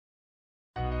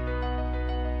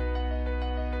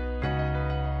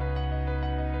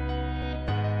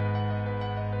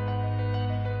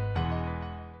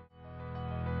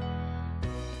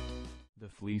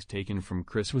fleece taken from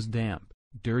Chris was damp,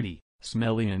 dirty,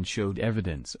 smelly and showed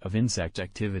evidence of insect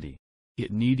activity.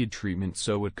 It needed treatment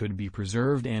so it could be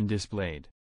preserved and displayed.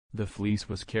 The fleece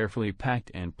was carefully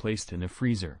packed and placed in a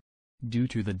freezer. Due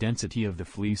to the density of the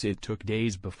fleece, it took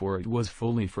days before it was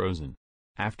fully frozen.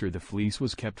 After the fleece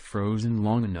was kept frozen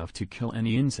long enough to kill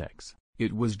any insects,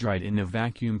 it was dried in a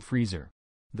vacuum freezer.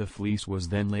 The fleece was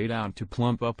then laid out to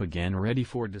plump up again, ready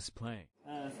for display.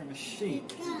 From a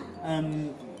sheep.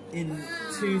 In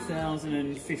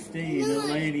 2015, a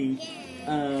lady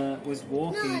was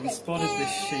walking and spotted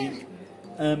this sheep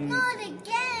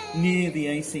near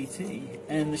the ACT,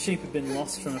 and the sheep had been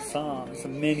lost from a farm for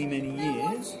many, many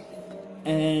years,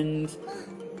 and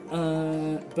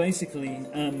basically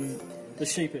the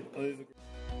sheep had overgrown.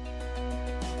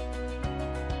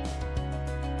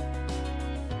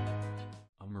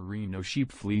 A merino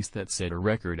sheep fleece that set a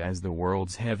record as the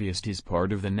world's heaviest is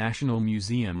part of the National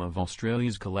Museum of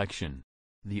Australia's collection.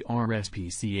 The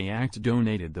RSPCA Act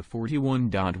donated the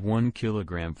 41.1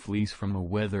 kilogram fleece from a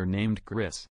wether named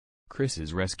Chris.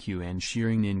 Chris's rescue and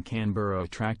shearing in Canberra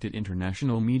attracted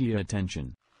international media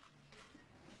attention.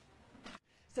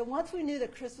 So once we knew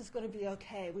that Chris was going to be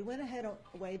okay, we went ahead and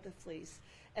weighed the fleece,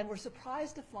 and were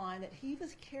surprised to find that he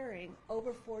was carrying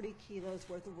over 40 kilos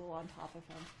worth of wool on top of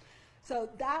him. So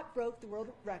that broke the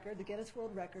world record, the Guinness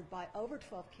World Record, by over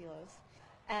 12 kilos.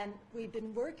 And we've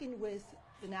been working with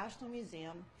the National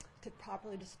Museum to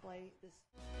properly display this.